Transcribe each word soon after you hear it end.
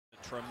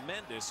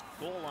tremendous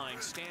goal line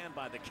stand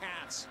by the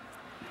Cats.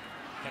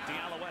 Kept the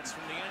Alouettes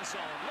from the end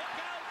zone. Look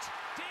out!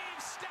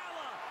 Dave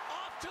Stala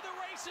off to the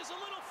races. A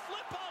little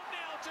flip out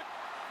now to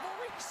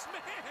Maurice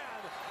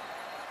Mann.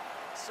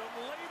 Some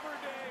Labor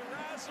Day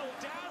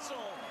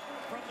razzle-dazzle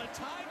from the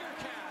Tiger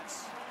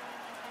Cats.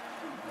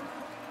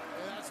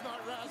 That's not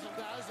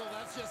razzle-dazzle.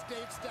 That's just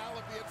Dave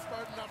Stala being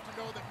smart enough to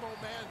know that Mo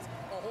Mann's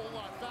a whole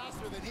lot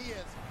faster than he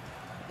is.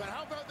 But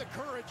how about the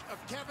courage of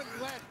Kevin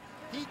Glenn?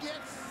 He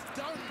gets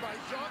stung by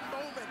Jean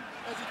Bowman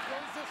as he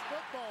throws this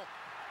football.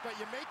 But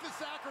you make the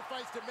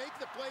sacrifice to make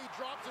the play. He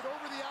drops it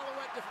over the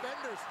Alouette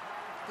defenders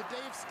to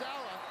Dave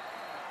Stala.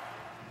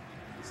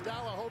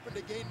 Stala hoping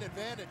to gain an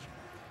advantage.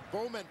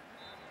 Bowman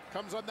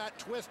comes on that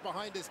twist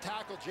behind his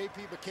tackle,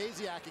 J.P.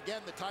 Bakaziak.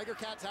 Again, the Tiger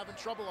Cats having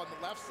trouble on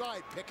the left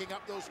side, picking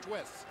up those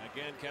twists.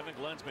 Again, Kevin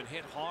Glenn's been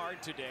hit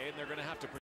hard today, and they're going to have to